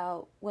laws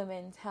about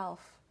women's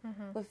health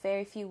with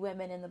very few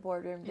women in the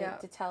boardroom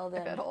to tell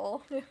them if at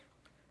all.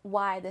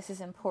 why this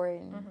is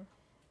important,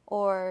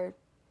 or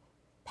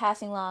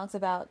passing laws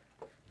about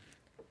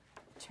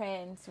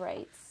trans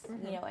rights,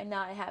 and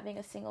not having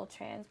a single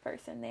trans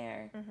person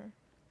there.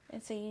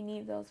 And so you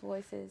need those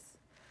voices,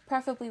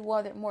 preferably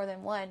more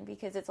than one,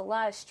 because it's a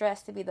lot of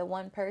stress to be the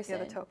one person.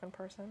 Yeah, the token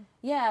person.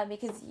 Yeah,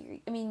 because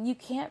you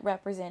can't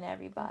represent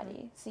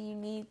everybody, so you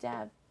need to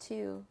have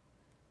two.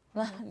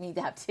 Need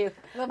to have two.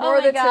 The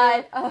more the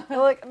God.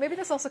 Well, like, maybe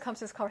this also comes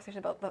to this conversation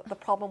about the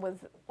problem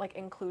with, like,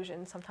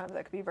 inclusion. Sometimes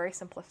that could be very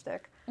simplistic.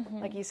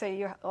 Like, you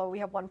say, we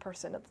have one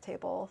person at the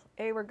table.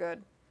 We're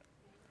good.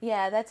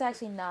 Yeah, that's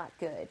actually not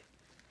good.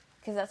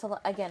 Because that's a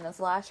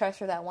lot of stress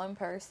for that one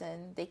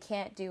person. They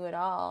can't do it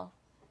all.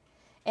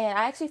 And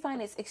I actually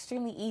find it's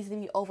extremely easy to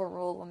be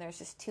overruled when there's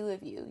just two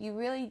of you.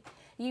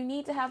 You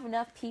need to have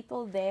enough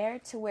people there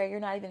to where you're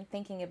not even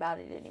thinking about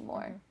it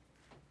anymore.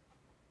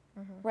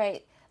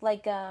 Right?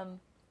 Like, as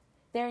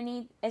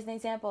an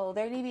example,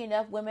 there need to be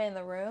enough women in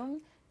the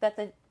room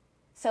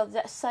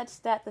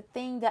such that the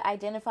thing that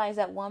identifies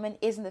that woman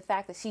isn't the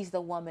fact that she's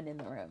the woman in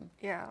the room.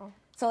 Yeah.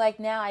 So, like,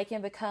 now I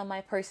can become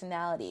my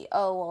personality.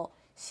 Oh, well,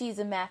 she's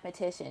a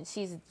mathematician.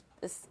 She's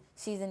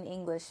an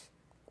English,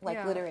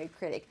 literary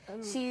critic.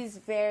 She's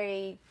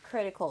very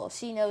critical.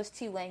 She knows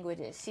 2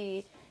 languages.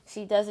 She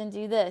doesn't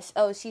do this.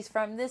 Oh, she's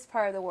from this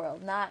part of the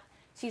world, not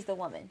she's the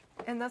woman.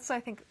 And that's, I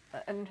think,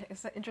 and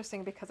it's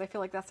interesting because I feel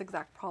like that's the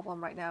exact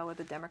problem right now with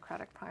the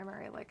Democratic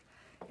primary. Like,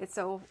 it's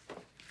so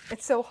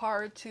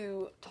hard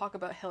to talk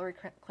about Hillary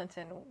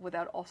Clinton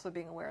without also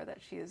being aware that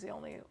she is the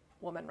only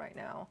woman right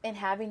now. And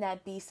having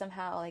that be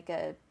somehow like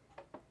a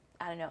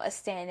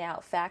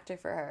standout factor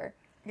for her.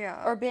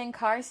 Yeah. Or Ben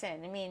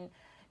Carson. I mean,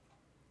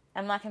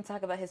 I'm not going to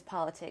talk about his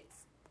politics,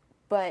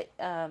 but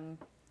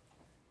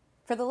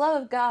for the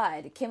love of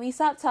God, can we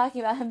stop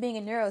talking about him being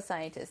a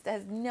neuroscientist? That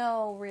has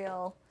no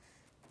real...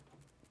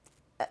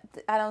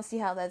 I don't see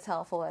how that's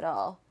helpful at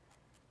all.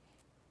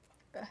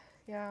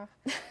 Yeah.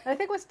 I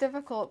think what's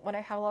difficult when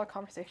I have a lot of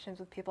conversations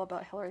with people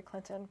about Hillary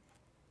Clinton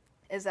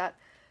is that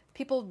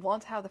people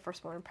want to have the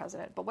first woman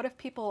president, but what if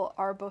people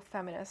are both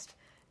feminist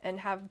and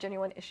have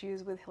genuine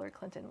issues with Hillary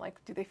Clinton? Like,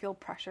 do they feel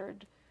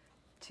pressured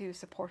to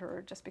support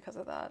her just because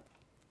of that?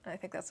 And I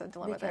think that's a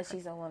dilemma. Because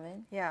she's a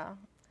woman? Yeah.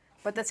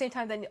 But at the same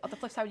time, then on the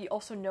flip side, you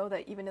also know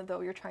that even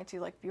though you're trying to,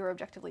 like, view her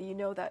objectively, you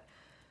know that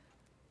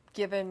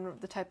given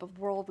the type of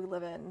world we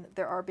live in,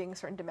 there are being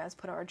certain demands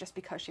put on her just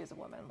because she is a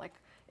woman. Like,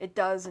 it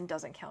does and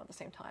doesn't count at the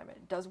same time.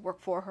 It does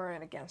work for her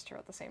and against her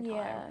at the same time.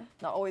 Yeah.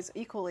 Not always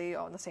equally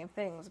on the same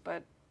things,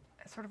 but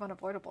it's sort of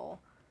unavoidable.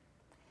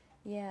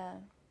 Yeah.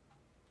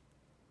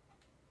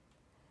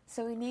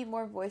 So we need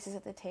more voices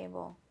at the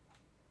table.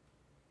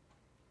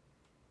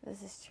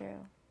 This is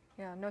true.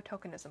 Yeah, no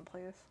tokenism,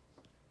 please.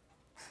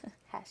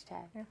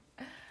 Hashtag. Yeah.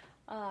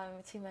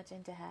 I'm too much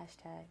into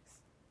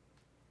hashtags.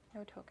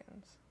 No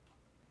tokens.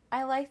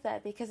 I like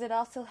that because it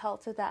also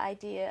helps with the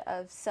idea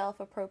of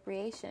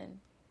self-appropriation,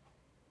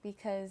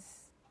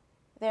 because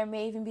there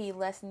may even be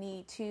less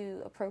need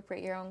to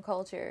appropriate your own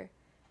culture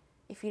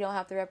if you don't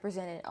have to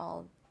represent it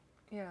all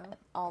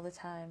the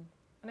time.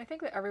 And I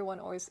think that everyone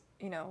always,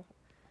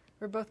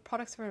 we're both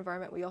products of our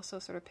environment. We also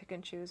sort of pick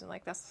and choose, and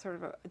like that's sort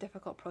of a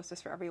difficult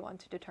process for everyone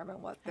to determine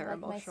what their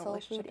emotional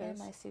relationship is.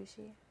 My soul food and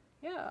my sushi.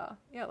 Yeah,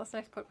 that's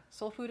nice. Put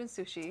soul food and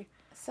sushi.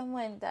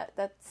 Someone said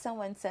that,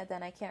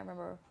 and I can't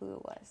remember who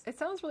it was. It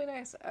sounds really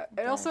nice.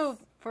 And also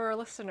for our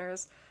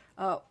listeners,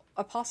 a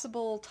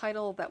possible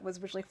title that was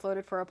originally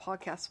floated for our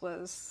podcast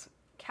was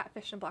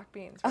Catfish and Black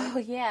Beans. Right? Oh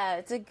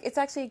yeah, it's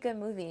actually a good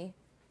movie.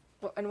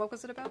 And what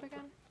was it about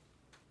again?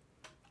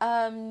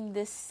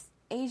 This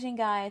Asian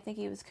guy, I think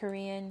he was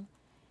Korean.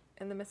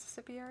 In the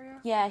Mississippi area?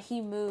 Yeah,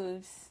 he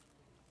moves,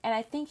 and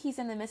I think he's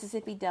in the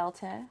Mississippi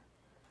Delta,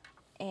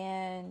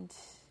 and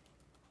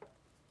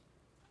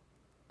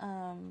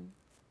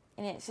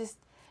it's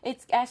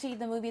actually,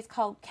 the movie is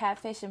called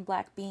Catfish and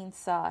Black Bean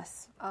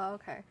Sauce. Oh,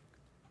 okay.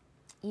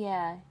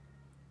 Yeah.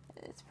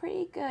 It's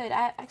pretty good.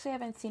 I actually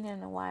haven't seen it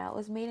in a while. It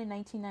was made in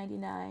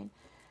 1999,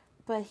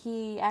 but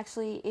he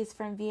actually is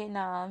from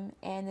Vietnam,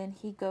 and then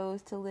he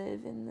goes to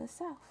live in the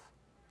South.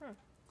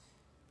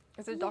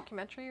 Is it a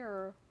documentary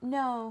or?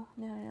 No,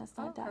 it's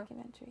not a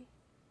documentary.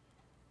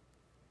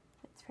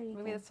 It's pretty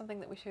Maybe good. that's something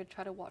that we should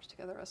try to watch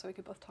together so we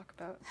could both talk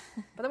about.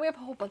 But then we have a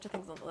whole bunch of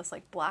things on the list,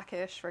 like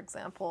Blackish, for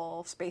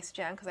example, Space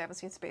Jam, because I haven't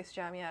seen Space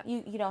Jam yet.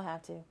 You don't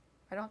have to.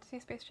 I don't have to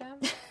see Space Jam?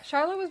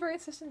 Charlotte was very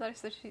insistent that I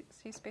should see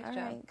Space Jam.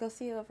 Alright, go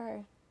see it with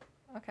her.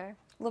 Okay.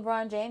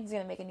 LeBron James is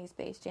going to make a new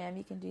Space Jam.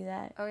 You can do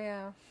that. Oh,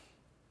 yeah.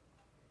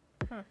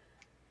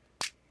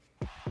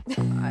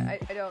 I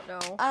don't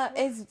know.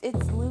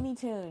 It's Looney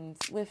Tunes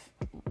with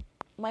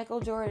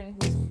Michael Jordan,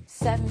 who's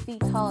 7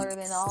 feet taller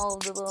than all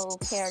of the little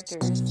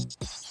characters,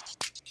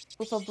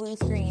 with a blue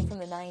screen from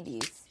the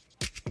 90s.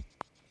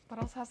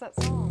 What else has that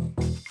song?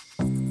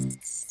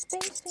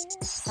 Space Jam.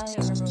 I don't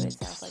even remember what it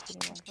sounds like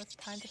anymore. What's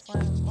Time to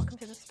Slam? Welcome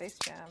to the Space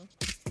Jam.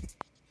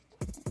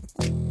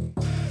 No,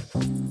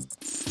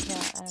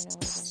 I don't know what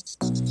it is.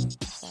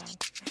 Sorry.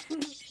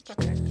 It's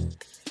okay.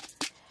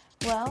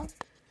 Well,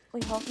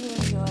 we hope you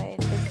enjoyed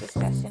this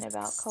discussion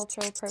about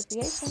cultural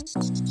appropriation.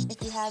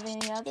 If you have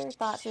any other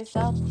thoughts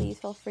yourself, please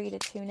feel free to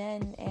tune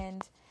in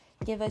and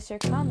give us your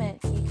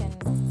comments. You can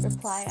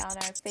reply on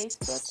our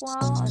Facebook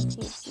wall on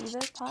PhD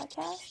the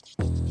Podcast,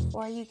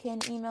 or you can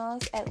email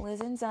us at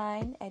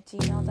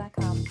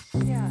lizendzine@gmail.com.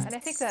 Yeah, and I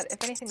think that,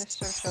 if anything, this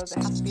sort of shows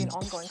it has to be an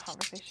ongoing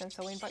conversation,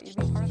 so we invite you to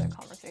be part of that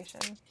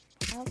conversation.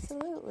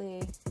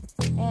 Absolutely.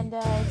 And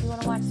if you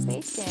want to watch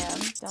Space Jam,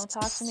 don't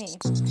talk to me.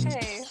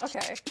 Hey,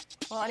 okay.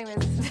 Well, anyways,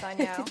 this is Zine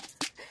now.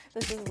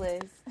 This is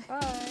Liz.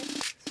 Bye.